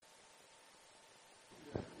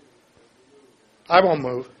I won't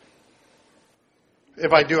move.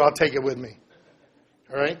 If I do, I'll take it with me.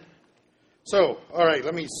 All right? So, all right,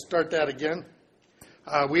 let me start that again.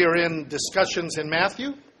 We are in discussions in Matthew,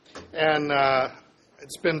 and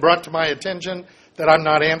it's been brought to my attention that I'm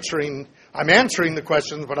answering the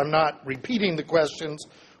questions, but I'm not repeating the questions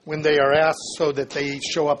when they are asked so that they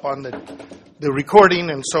show up on the recording,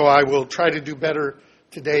 and so I will try to do better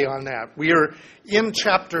today on that. We are in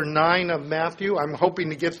chapter 9 of Matthew. I'm hoping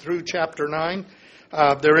to get through chapter 9.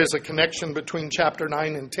 There is a connection between chapter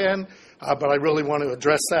 9 and 10, but I really want to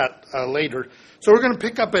address that later. So we're going to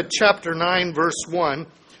pick up at chapter 9, verse 1.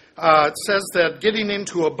 It says that getting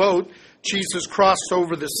into a boat, Jesus crossed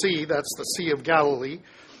over the sea, that's the Sea of Galilee,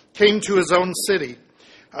 came to his own city.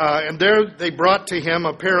 And there they brought to him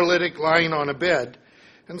a paralytic lying on a bed.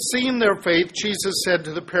 And seeing their faith, Jesus said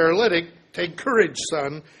to the paralytic, "Take courage,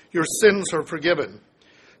 son, your sins are forgiven."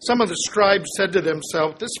 Some of the scribes said to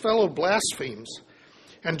themselves, "This fellow blasphemes."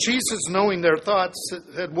 And Jesus, knowing their thoughts,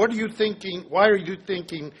 said, "What are you thinking? Why are you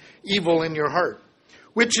thinking evil in your heart?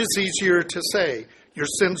 Which is easier to say, 'Your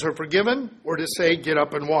sins are forgiven,' or to say, 'Get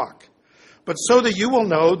up and walk'? But so that you will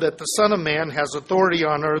know that the Son of Man has authority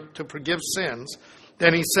on earth to forgive sins."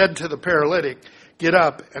 Then he said to the paralytic, "Get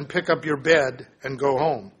up and pick up your bed and go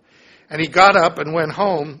home." And he got up and went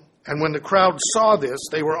home. And when the crowd saw this,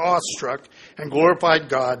 they were awestruck and glorified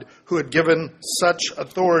God, who had given such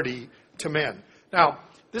authority to men. Now,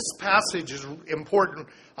 this passage is important.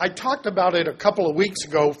 I talked about it a couple of weeks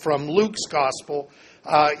ago from Luke's gospel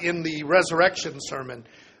in the resurrection sermon.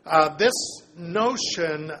 This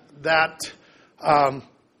notion that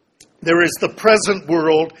there is the present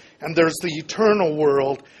world and there's the eternal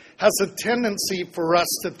world has a tendency for us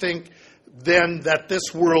to think then that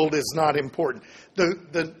this world is not important.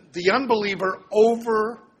 The unbeliever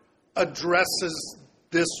over addresses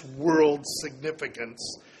this world's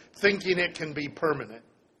significance, thinking it can be permanent.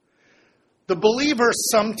 The believer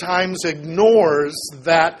sometimes ignores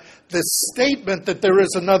that the statement that there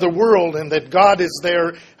is another world and that God is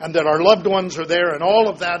there and that our loved ones are there and all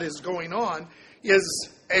of that is going on is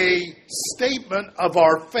a statement of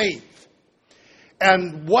our faith.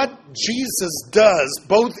 And what Jesus does,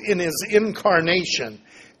 both in his incarnation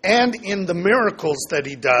and in the miracles that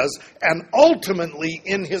he does, and ultimately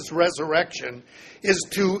in his resurrection, is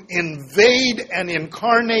to invade and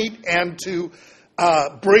incarnate and to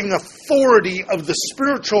bring authority of the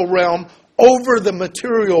spiritual realm over the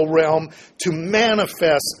material realm to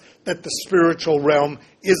manifest that the spiritual realm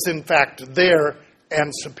is in fact there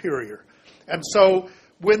and superior. And so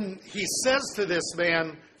when he says to this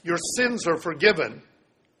man, "Your sins are forgiven,"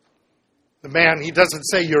 the man, he doesn't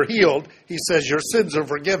say you're healed, he says your sins are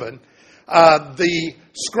forgiven. The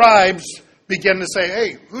scribes begin to say,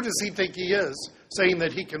 "Hey, who does he think he is, saying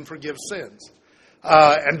that he can forgive sins?"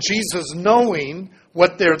 And Jesus, knowing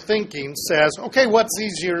what they're thinking, says, "Okay, what's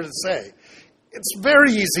easier to say?" It's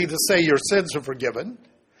very easy to say your sins are forgiven,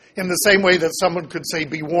 in the same way that someone could say,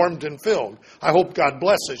 "Be warmed and filled. I hope God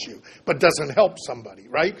blesses you," but doesn't help somebody,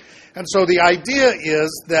 right? And so the idea is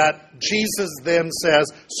that Jesus then says,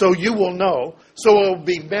 "So you will know, so it will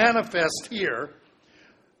be manifest here,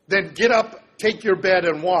 then get up, take your bed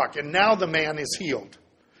and walk." And now the man is healed,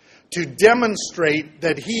 to demonstrate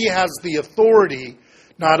that he has the authority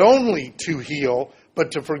not only to heal,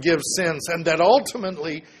 but to forgive sins, and that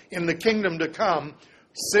ultimately in the kingdom to come,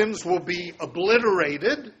 sins will be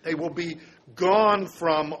obliterated, they will be gone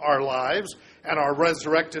from our lives, and our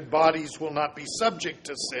resurrected bodies will not be subject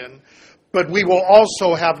to sin, but we will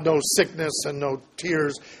also have no sickness and no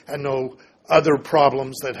tears and no other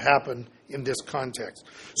problems that happen in this context.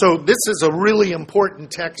 So this is a really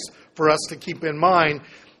important text for us to keep in mind.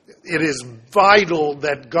 It is vital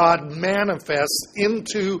that God manifests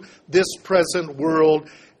into this present world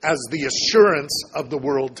as the assurance of the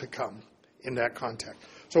world to come in that context.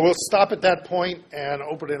 So we'll stop at that point and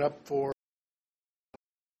open it up for...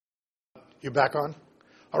 You back on?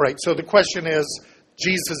 All right, so the question is,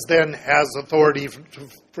 Jesus then has authority to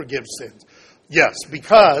forgive sins. Yes,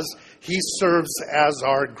 because he serves as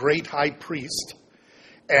our great high priest.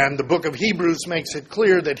 And the book of Hebrews makes it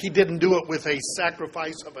clear that he didn't do it with a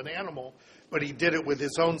sacrifice of an animal, but he did it with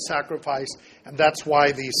his own sacrifice. And that's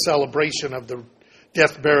why the celebration of the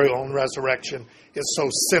death, burial, and resurrection is so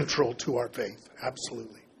central to our faith.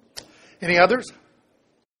 Absolutely. Any others?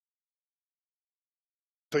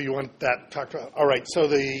 So you want that talked about? All right, so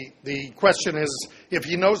the question is, if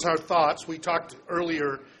he knows our thoughts, we talked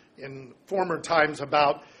earlier in former times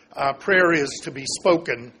about prayer is to be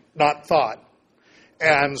spoken, not thought.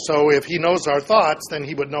 And so if he knows our thoughts, then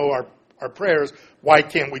he would know our prayers. Why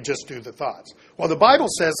can't we just do the thoughts? Well, the Bible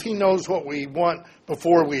says he knows what we want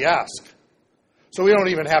before we ask. So we don't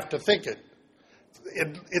even have to think it.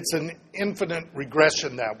 It's an infinite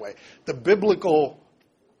regression that way. The biblical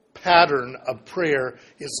pattern of prayer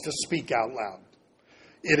is to speak out loud.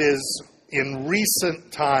 It is, in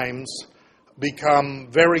recent times, become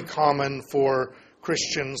very common for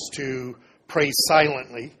Christians to pray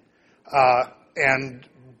silently. And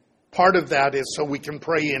part of that is so we can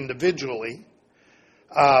pray individually.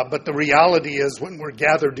 But the reality is when we're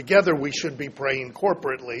gathered together, we should be praying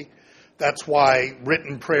corporately. That's why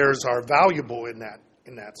written prayers are valuable in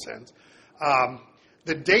that sense.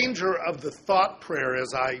 The danger of the thought prayer,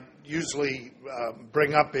 as I usually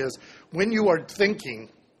bring up, is when you are thinking,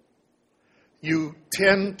 you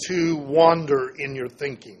tend to wander in your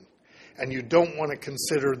thinking. And you don't want to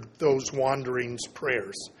consider those wanderings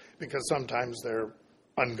prayers, because sometimes they're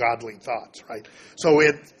ungodly thoughts, right? So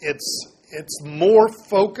it's more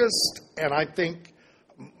focused, and I think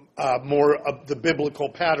more of the biblical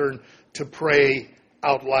pattern to pray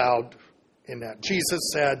out loud in that.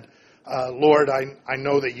 Jesus said, Lord, I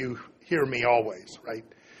know that you hear me always, right?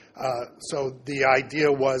 So the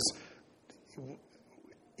idea was,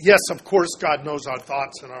 yes, of course, God knows our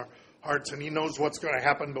thoughts and our hearts, and he knows what's going to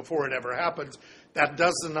happen before it ever happens. That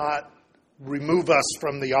does not remove us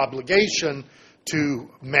from the obligation to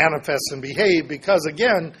manifest and behave, because,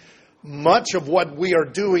 again, much of what we are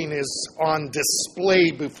doing is on display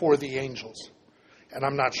before the angels. And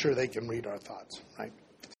I'm not sure they can read our thoughts, right?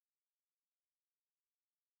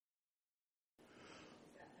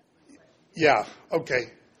 Yeah,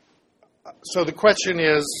 okay. So the question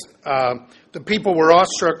is, the people were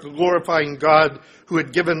awestruck, glorifying God who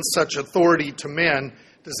had given such authority to men.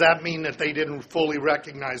 Does that mean that they didn't fully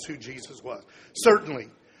recognize who Jesus was? Certainly.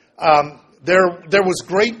 There was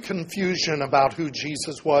great confusion about who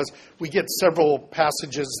Jesus was. We get several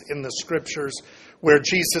passages in the scriptures where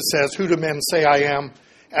Jesus says, "Who do men say I am?"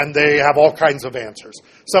 And they have all kinds of answers.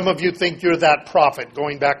 Some of you think you're that prophet,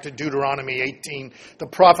 going back to Deuteronomy 18, the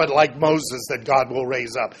prophet like Moses that God will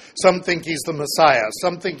raise up. Some think he's the Messiah.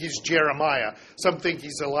 Some think he's Jeremiah. Some think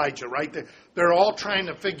he's Elijah, right? They're all trying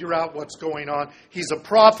to figure out what's going on. He's a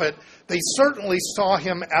prophet. They certainly saw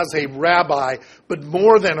him as a rabbi, but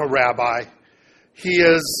more than a rabbi. He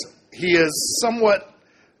is somewhat,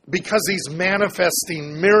 because he's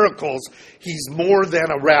manifesting miracles, he's more than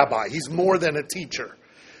a rabbi. He's more than a teacher.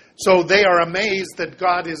 So they are amazed that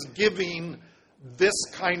God is giving this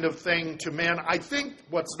kind of thing to men. I think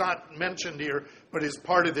what's not mentioned here, but is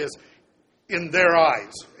part of this, in their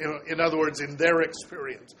eyes. In other words, in their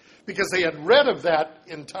experience. Because they had read of that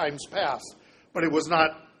in times past, but it was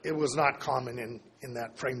not common in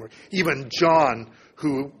that framework. Even John,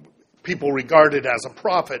 who people regarded as a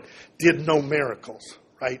prophet, did no miracles,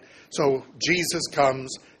 right? So Jesus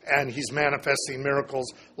comes and he's manifesting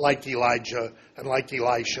miracles like Elijah and like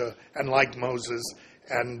Elisha and like Moses,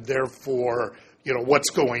 and therefore, what's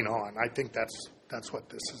going on? I think that's what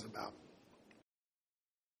this is about.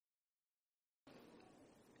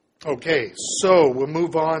 Okay, so we'll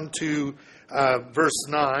move on to verse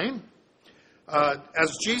 9.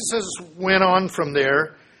 As Jesus went on from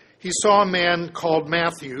there, he saw a man called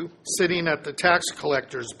Matthew sitting at the tax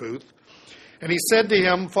collector's booth. And he said to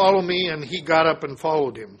him, "Follow me," and he got up and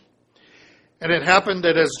followed him. And it happened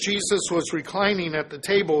that as Jesus was reclining at the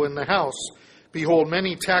table in the house, behold,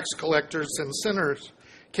 many tax collectors and sinners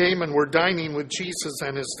came and were dining with Jesus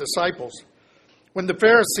and his disciples. When the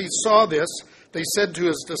Pharisees saw this, they said to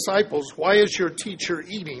his disciples, "Why is your teacher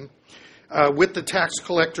eating with the tax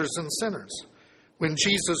collectors and sinners?" When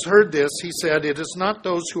Jesus heard this, he said, "It is not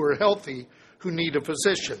those who are healthy who need a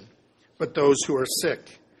physician, but those who are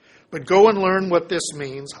sick. But go and learn what this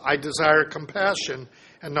means. I desire compassion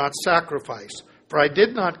and not sacrifice. For I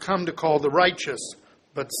did not come to call the righteous,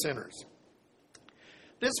 but sinners."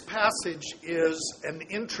 This passage is an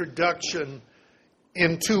introduction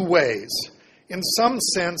in two ways. In some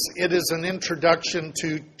sense, it is an introduction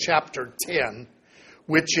to chapter 10,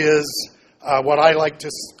 which is what I like to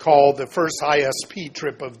call the first ISP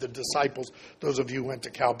trip of the disciples. Those of you who went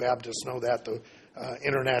to Cal Baptist know that, the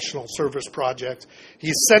International Service Project.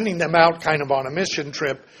 He's sending them out kind of on a mission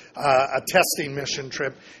trip, a testing mission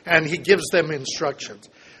trip, and he gives them instructions.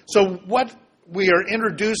 So what we are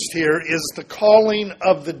introduced here is the calling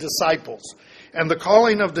of the disciples. And the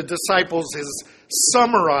calling of the disciples is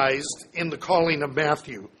summarized in the calling of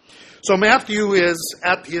Matthew. So Matthew is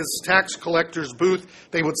at his tax collector's booth.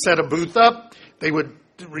 They would set a booth up. They would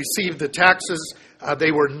receive the taxes.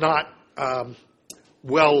 They were not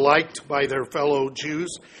well liked by their fellow Jews.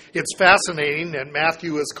 It's fascinating that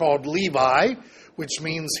Matthew is called Levi, which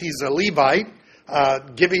means he's a Levite.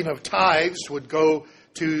 Giving of tithes would go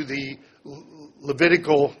to the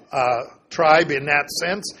Levitical tribe in that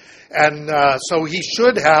sense. And so he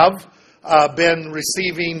should have been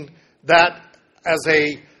receiving that as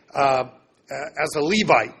a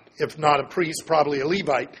Levite, if not a priest, probably a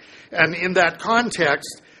Levite. And in that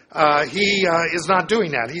context, he is not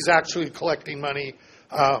doing that. He's actually collecting money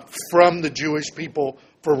from the Jewish people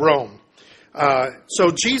for Rome.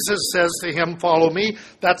 So Jesus says to him, "Follow me."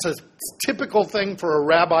 That's a typical thing for a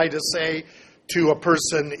rabbi to say to a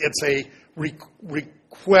person. It's a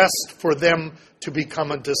request for them to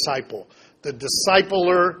become a disciple. The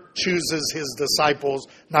discipler chooses his disciples,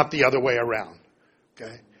 not the other way around.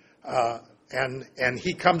 Okay? And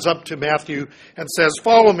he comes up to Matthew and says,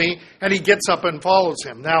 "Follow me," and he gets up and follows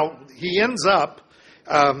him. Now, he ends up,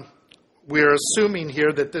 we're assuming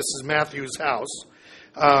here that this is Matthew's house.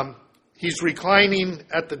 He's reclining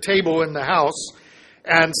at the table in the house,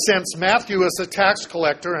 and since Matthew is a tax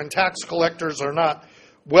collector, and tax collectors are not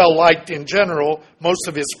well liked in general, most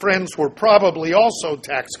of his friends were probably also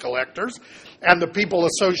tax collectors, and the people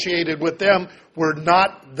associated with them were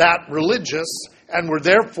not that religious, and were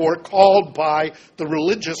therefore called by the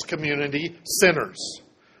religious community sinners.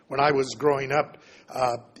 When I was growing up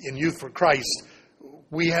in Youth for Christ,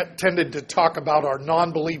 we tended to talk about our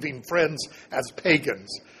non-believing friends as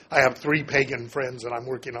pagans. I have 3 pagan friends, and I'm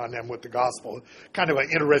working on them with the gospel. Kind of an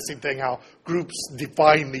interesting thing how groups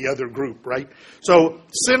define the other group, right? So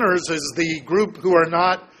sinners is the group who are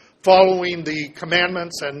not following the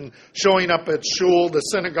commandments and showing up at shul, the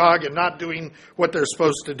synagogue, and not doing what they're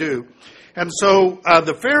supposed to do. And so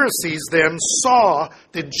the Pharisees then saw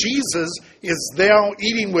that Jesus is now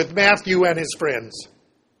eating with Matthew and his friends.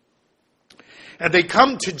 And they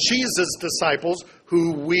come to Jesus' disciples,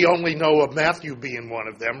 who we only know of Matthew being one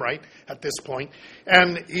of them, right, at this point.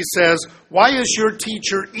 And he says, "Why is your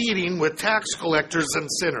teacher eating with tax collectors and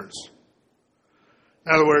sinners?"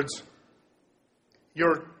 In other words,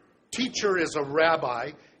 your teacher is a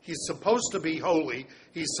rabbi. He's supposed to be holy.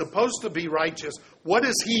 He's supposed to be righteous. What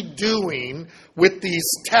is he doing with these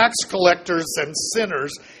tax collectors and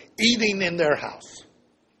sinners eating in their house?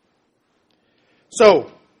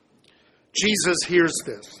 So, Jesus hears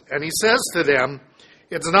this, and he says to them,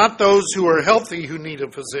 "It's not those who are healthy who need a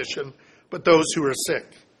physician, but those who are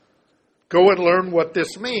sick. Go and learn what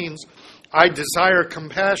this means. I desire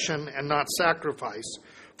compassion and not sacrifice,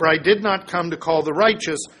 for I did not come to call the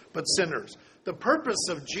righteous, but sinners." The purpose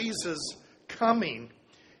of Jesus coming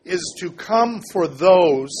is to come for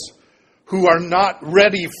those who are not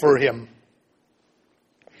ready for him.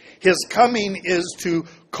 His coming is to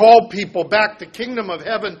call people back. The kingdom of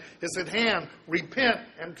heaven is at hand. Repent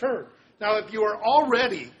and turn. Now, if you are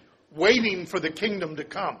already waiting for the kingdom to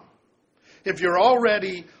come, if you're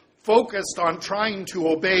already focused on trying to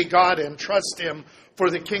obey God and trust him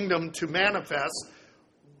for the kingdom to manifest,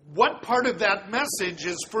 what part of that message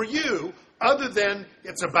is for you other than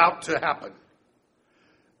it's about to happen?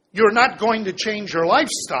 You're not going to change your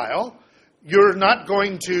lifestyle. You're not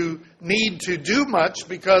going to need to do much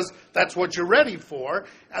because that's what you're ready for.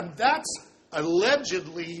 And that's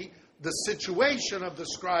allegedly the situation of the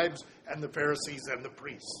scribes and the Pharisees and the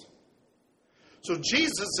priests. So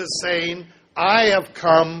Jesus is saying, I have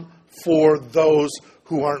come for those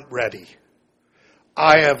who aren't ready.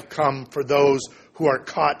 I have come for those who are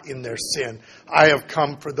caught in their sin. I have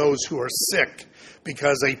come for those who are sick,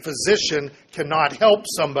 because a physician cannot help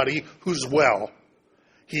somebody who's well.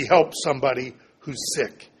 He helps somebody who's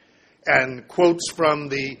sick. And quotes from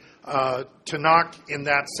the Tanakh in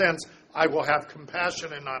that sense, I will have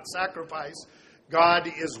compassion and not sacrifice. God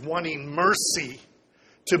is wanting mercy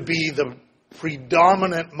to be the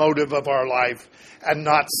predominant motive of our life and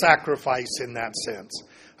not sacrifice in that sense.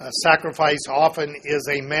 Sacrifice often is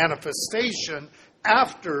a manifestation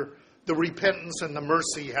after the repentance and the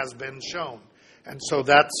mercy has been shown. And so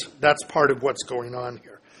that's part of what's going on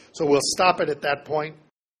here. So we'll stop it at that point.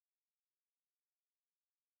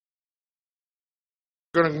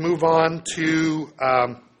 We're going to move on to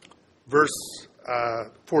verse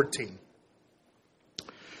 14.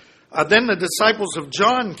 Then the disciples of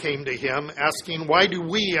John came to him, asking, "Why do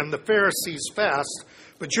we and the Pharisees fast,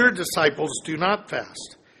 but your disciples do not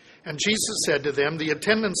fast?" And Jesus said to them, "The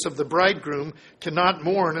attendants of the bridegroom cannot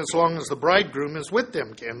mourn as long as the bridegroom is with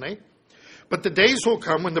them, can they? But the days will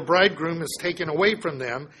come when the bridegroom is taken away from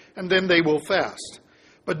them, and then they will fast.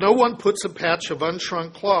 But no one puts a patch of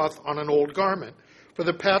unshrunk cloth on an old garment, for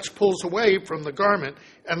the patch pulls away from the garment,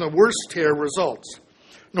 and the worst tear results.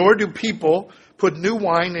 Nor do people put new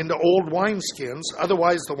wine into old wineskins,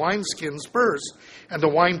 otherwise the wineskins burst, and the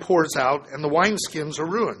wine pours out, and the wineskins are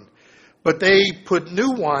ruined. But they put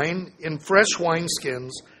new wine in fresh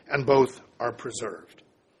wineskins, and both are preserved."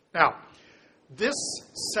 Now, this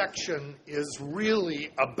section is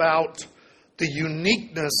really about the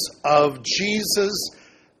uniqueness of Jesus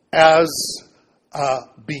as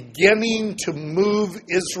beginning to move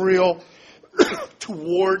Israel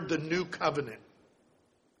toward the new covenant.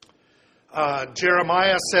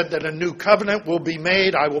 Jeremiah said that a new covenant will be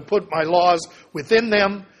made. I will put my laws within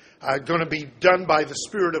them. Going to be done by the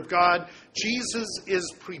Spirit of God. Jesus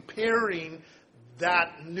is preparing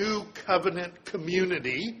that new covenant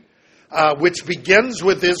community, which begins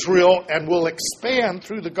with Israel and will expand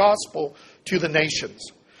through the gospel to the nations.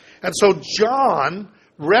 And so John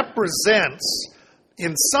represents,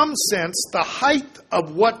 in some sense, the height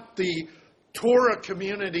of what the Torah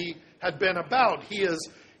community had been about. He is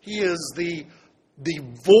the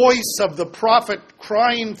voice of the prophet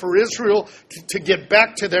crying for Israel to get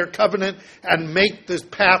back to their covenant and make the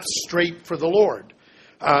path straight for the Lord.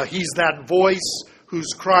 He's that voice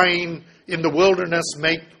who's crying in the wilderness,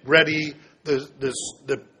 make ready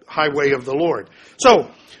the highway of the Lord. So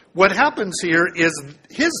what happens here is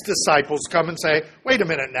his disciples come and say, wait a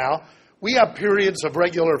minute now, we have periods of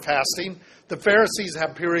regular fasting. The Pharisees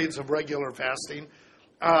have periods of regular fasting.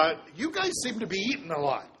 You guys seem to be eating a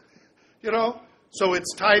lot, So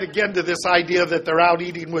it's tied again to this idea that they're out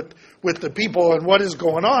eating with the people and what is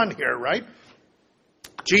going on here, right?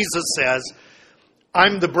 Jesus says,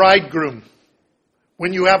 I'm the bridegroom.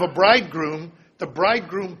 When you have a bridegroom, the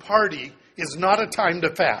bridegroom party is not a time to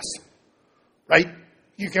fast, right?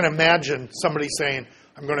 You can imagine somebody saying,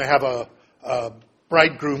 I'm going to have a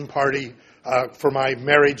bridegroom party for my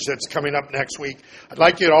marriage that's coming up next week. I'd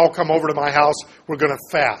like you to all come over to my house. We're going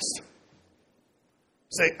to fast.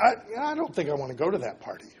 Say, I don't think I want to go to that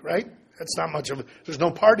party, right? That's not much of there's no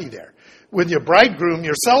party there. With your bridegroom,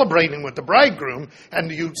 you're celebrating with the bridegroom,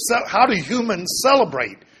 and how do humans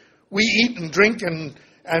celebrate? We eat and drink and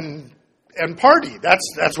party.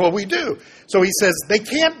 That's what we do. So he says, they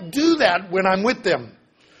can't do that when I'm with them.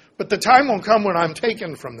 But the time will come when I'm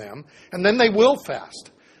taken from them, and then they will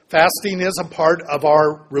fast. Fasting is a part of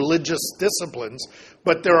our religious disciplines,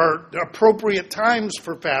 but there are appropriate times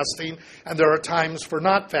for fasting, and there are times for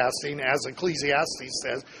not fasting. As Ecclesiastes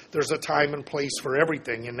says, there's a time and place for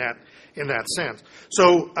everything in that sense.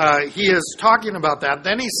 So he is talking about that.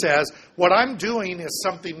 Then he says, what I'm doing is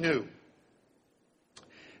something new.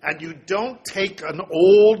 And you don't take an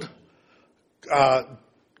old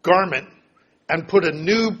garment and put a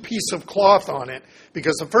new piece of cloth on it,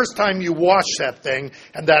 because the first time you wash that thing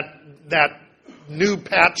and that new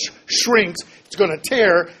patch shrinks, it's going to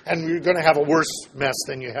tear and you're going to have a worse mess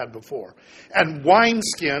than you had before. And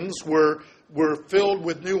wineskins were filled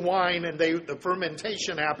with new wine, and the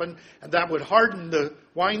fermentation happened, and that would harden the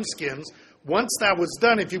wineskins. Once that was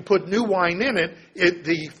done, if you put new wine in it,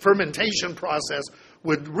 the fermentation process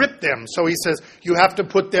would rip them. So he says, you have to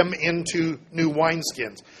put them into new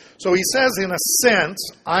wineskins. So he says, in a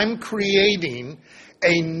sense, I'm creating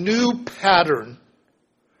a new pattern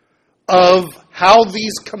of how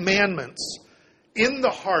these commandments in the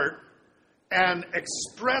heart and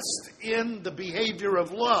expressed in the behavior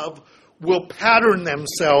of love will pattern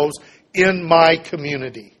themselves in my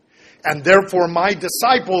community. And therefore my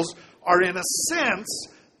disciples are, in a sense,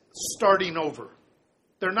 starting over.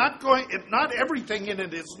 They're not everything in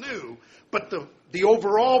it is new, but the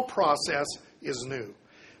overall process is new.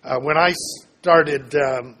 When I started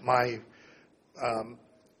my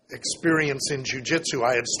experience in jiu-jitsu,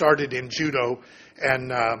 I had started in judo,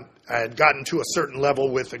 and I had gotten to a certain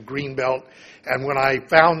level with a green belt. And when I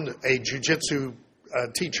found a jiu-jitsu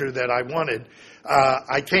teacher that I wanted,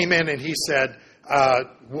 I came in and he said,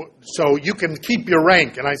 so you can keep your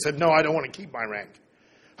rank. And I said, no, I don't want to keep my rank.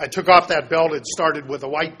 I took off that belt and started with a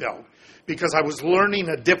white belt because I was learning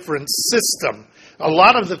a different system. A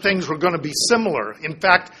lot of the things were going to be similar. In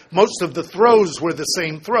fact, most of the throws were the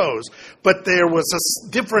same throws, but there was a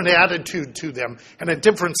different attitude to them and a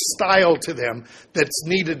different style to them that's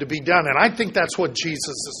needed to be done. And I think that's what Jesus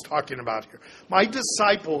is talking about here. My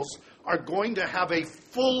disciples are going to have a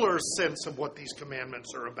fuller sense of what these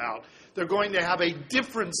commandments are about. They're going to have a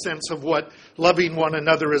different sense of what loving one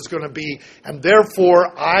another is going to be. And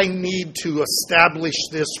therefore, I need to establish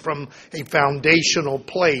this from a foundational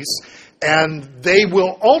place. And they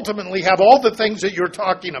will ultimately have all the things that you're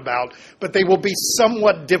talking about, but they will be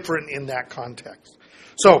somewhat different in that context.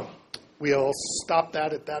 So, we'll stop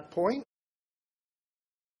that at that point.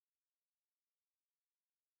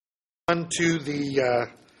 On to the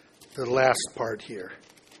last part here.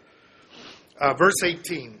 Verse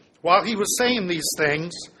 18. While he was saying these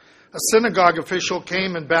things, a synagogue official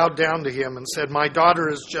came and bowed down to him and said, "My daughter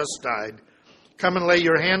has just died. Come and lay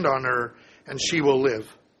your hand on her, and she will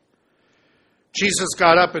live." Jesus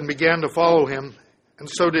got up and began to follow him, and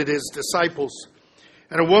so did his disciples.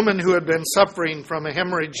 And a woman who had been suffering from a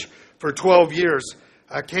hemorrhage for 12 years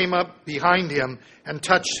came up behind him and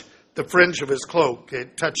touched the fringe of his cloak.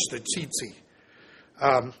 It touched the tzitzit.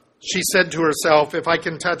 She said to herself, "If I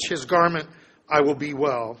can touch his garment, I will be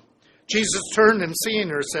well." Jesus turned and seeing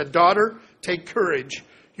her said, "Daughter, take courage.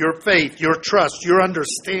 Your faith, your trust, your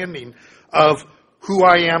understanding of who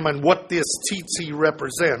I am and what this tzitzit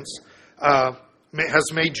represents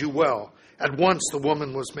has made you well." At once the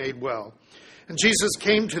woman was made well. And Jesus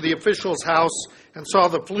came to the official's house and saw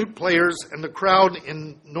the flute players and the crowd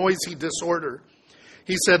in noisy disorder.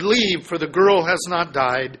 He said, "Leave, for the girl has not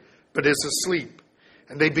died, but is asleep."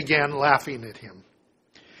 And they began laughing at him.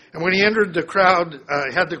 And when he entered the crowd,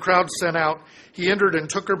 had the crowd sent out, he entered and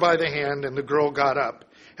took her by the hand, and the girl got up.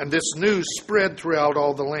 And this news spread throughout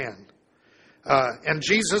all the land. And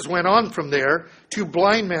Jesus went on from there, 2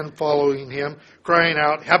 blind men following him, crying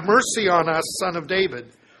out, "Have mercy on us, Son of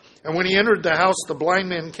David." And when he entered the house, the blind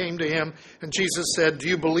men came to him, and Jesus said, "Do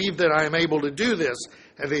you believe that I am able to do this?"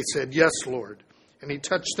 And they said, "Yes, Lord." And he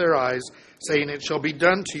touched their eyes, saying, "It shall be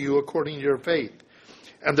done to you according to your faith."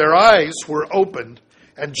 And their eyes were opened,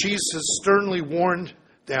 and Jesus sternly warned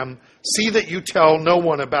them, "See that you tell no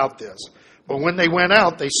one about this." But when they went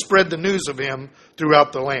out, they spread the news of him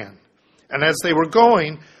throughout the land. And as they were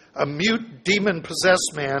going, a mute,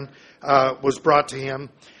 demon-possessed man was brought to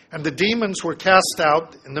him. And the demons were cast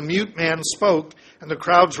out, and the mute man spoke, and the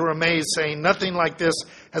crowds were amazed, saying, "Nothing like this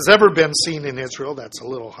has ever been seen in Israel." That's a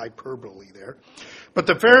little hyperbole there. But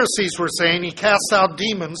the Pharisees were saying, "He casts out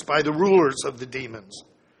demons by the rulers of the demons."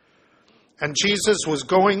 And Jesus was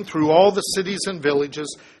going through all the cities and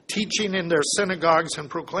villages, teaching in their synagogues and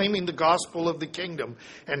proclaiming the gospel of the kingdom,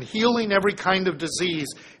 and healing every kind of disease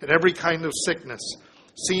and every kind of sickness.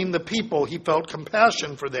 Seeing the people, he felt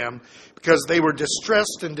compassion for them, because they were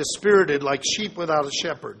distressed and dispirited like sheep without a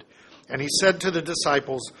shepherd. And he said to the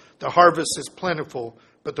disciples, "The harvest is plentiful,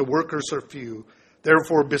 but the workers are few.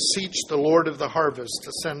 Therefore beseech the Lord of the harvest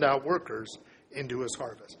to send out workers into his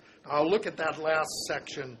harvest." Now, I'll look at that last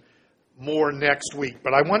section more next week,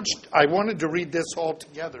 but I wanted to read this all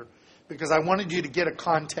together because I wanted you to get a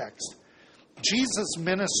context. Jesus'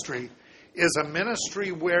 ministry is a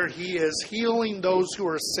ministry where he is healing those who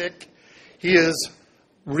are sick. He is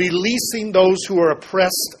releasing those who are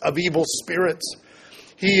oppressed of evil spirits.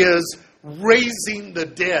 He is raising the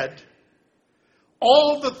dead.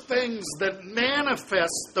 All the things that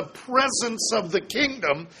manifest the presence of the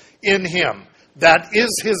kingdom in him. That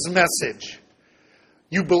is his message.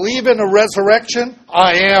 You believe in a resurrection?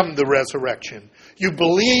 I am the resurrection. You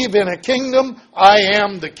believe in a kingdom? I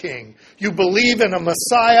am the king. You believe in a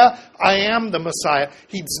Messiah? I am the Messiah.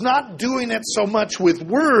 He's not doing it so much with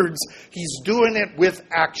words, he's doing it with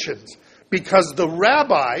actions. Because the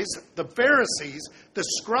rabbis, the Pharisees, the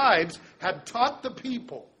scribes had taught the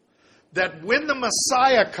people that when the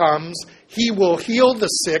Messiah comes, he will heal the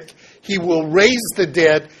sick, he will raise the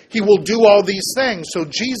dead, he will do all these things. So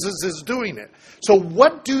Jesus is doing it. So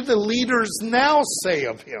what do the leaders now say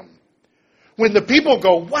of him? When the people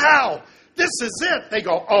go, "Wow, this is it," they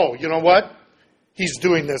go, "Oh, you know what? He's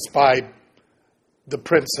doing this by the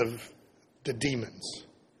prince of the demons.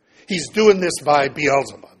 He's doing this by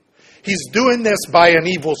Beelzebub. He's doing this by an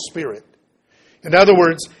evil spirit." In other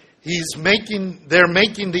words, they're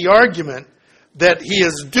making the argument that he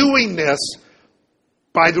is doing this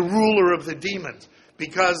by the ruler of the demons.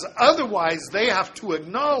 Because otherwise they have to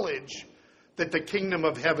acknowledge that the kingdom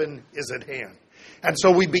of heaven is at hand. And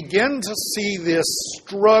so we begin to see this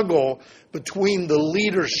struggle between the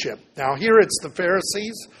leadership. Now here it's the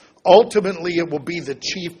Pharisees. Ultimately it will be the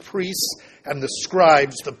chief priests and the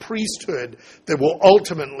scribes, the priesthood, that will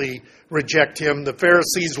ultimately reject him. The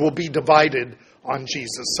Pharisees will be divided on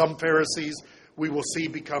Jesus. Some Pharisees we will see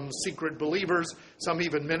become secret believers. Some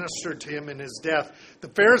even ministered to him in his death. The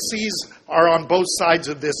Pharisees are on both sides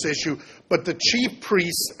of this issue, but the chief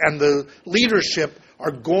priests and the leadership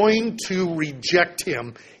are going to reject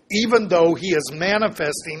him, even though he is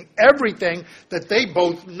manifesting everything that they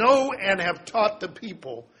both know and have taught the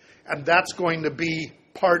people. And that's going to be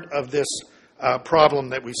part of this problem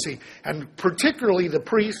that we see. And particularly the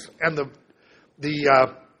priests and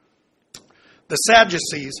the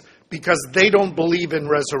Sadducees, because they don't believe in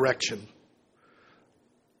resurrection.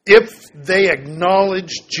 If they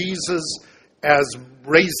acknowledge Jesus as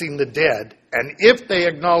raising the dead, and if they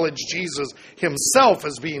acknowledge Jesus himself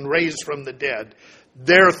as being raised from the dead,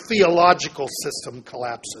 their theological system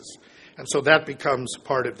collapses. And so that becomes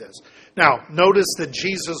part of this. Now, notice that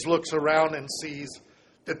Jesus looks around and sees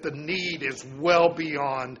that the need is well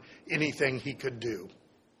beyond anything he could do.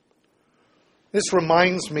 This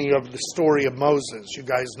reminds me of the story of Moses. You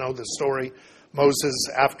guys know the story. Moses,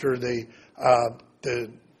 after the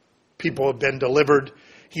people have been delivered,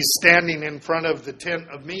 he's standing in front of the tent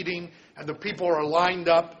of meeting, and the people are lined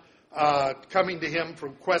up, coming to him for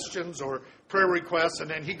questions or prayer requests, and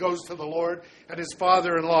then he goes to the Lord, and his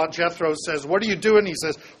father-in-law, Jethro, says, "What are you doing?" He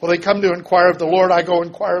says, "Well, they come to inquire of the Lord. I go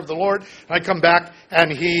inquire of the Lord, and I come back,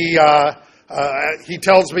 and he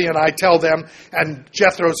tells me, and I tell them." And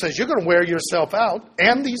Jethro says, "You're going to wear yourself out,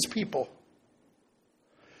 and these people.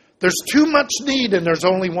 There's too much need, and there's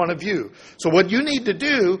only one of you. So what you need to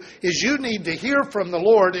do is you need to hear from the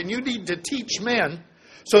Lord, and you need to teach men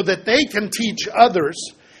so that they can teach others,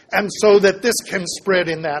 and so that this can spread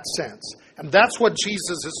in that sense." And that's what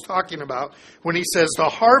Jesus is talking about when he says, "The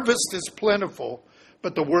harvest is plentiful,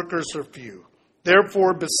 but the workers are few.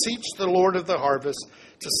 Therefore, beseech the Lord of the harvest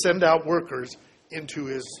to send out workers into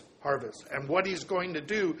his harvest." And what he's going to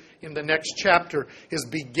do in the next chapter is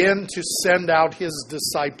begin to send out his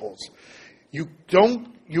disciples. You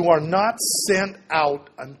are not sent out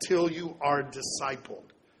until you are discipled.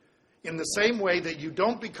 In the same way that you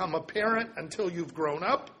don't become a parent until you've grown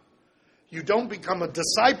up, you don't become a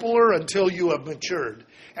discipler until you have matured.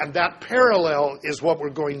 And that parallel is what we're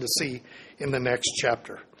going to see in the next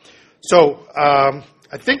chapter. So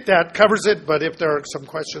I think that covers it, but if there are some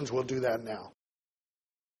questions, we'll do that now.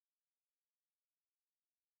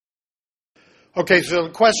 Okay, so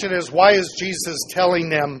the question is, why is Jesus telling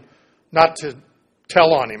them not to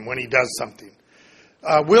tell on him when he does something?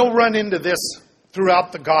 We'll run into this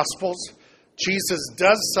throughout the Gospels. Jesus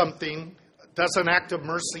does something, does an act of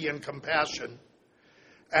mercy and compassion,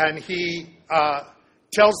 and he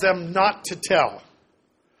tells them not to tell.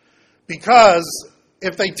 Because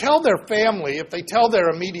if they tell their family, if they tell their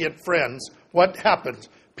immediate friends, what happens?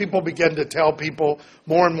 People begin to tell people,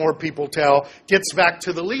 more and more people tell. Gets back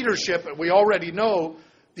to the leadership, and we already know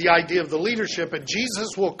the idea of the leadership, and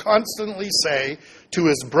Jesus will constantly say to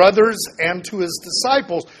his brothers and to his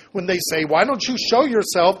disciples, when they say, "Why don't you show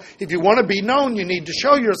yourself? If you want to be known, you need to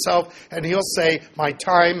show yourself." And he'll say, "My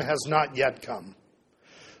time has not yet come."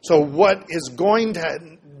 So what is going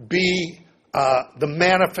to be the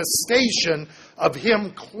manifestation of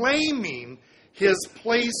him claiming his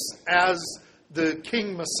place as the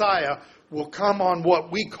King Messiah will come on what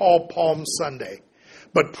we call Palm Sunday.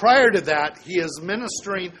 But prior to that, he is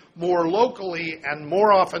ministering more locally, and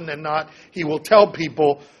more often than not, he will tell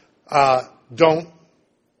people, don't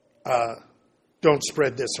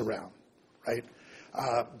spread this around, right?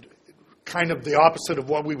 Kind of the opposite of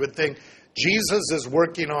what we would think. Jesus is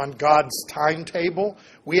working on God's timetable.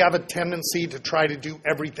 We have a tendency to try to do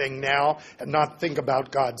everything now and not think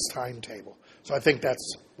about God's timetable. So I think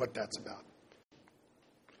that's what that's about.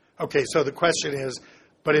 Okay, so the question is,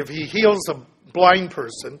 but if he heals a blind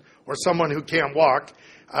person or someone who can't walk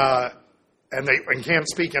and can't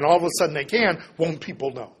speak, and all of a sudden they can, won't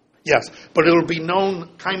people know? Yes, but it'll be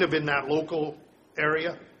known kind of in that local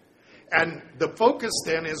area. And the focus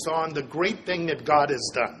then is on the great thing that God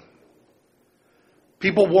has done.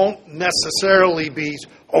 People won't necessarily be,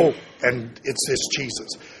 "Oh, and it's this Jesus."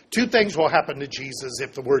 Two things will happen to Jesus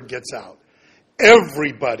if the word gets out.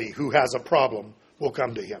 Everybody who has a problem will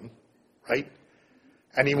come to him, right?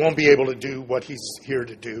 And he won't be able to do what he's here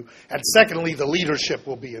to do. And secondly, the leadership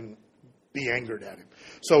will be angered at him.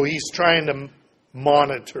 So he's trying to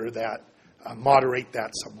monitor that, moderate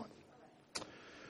that somewhat.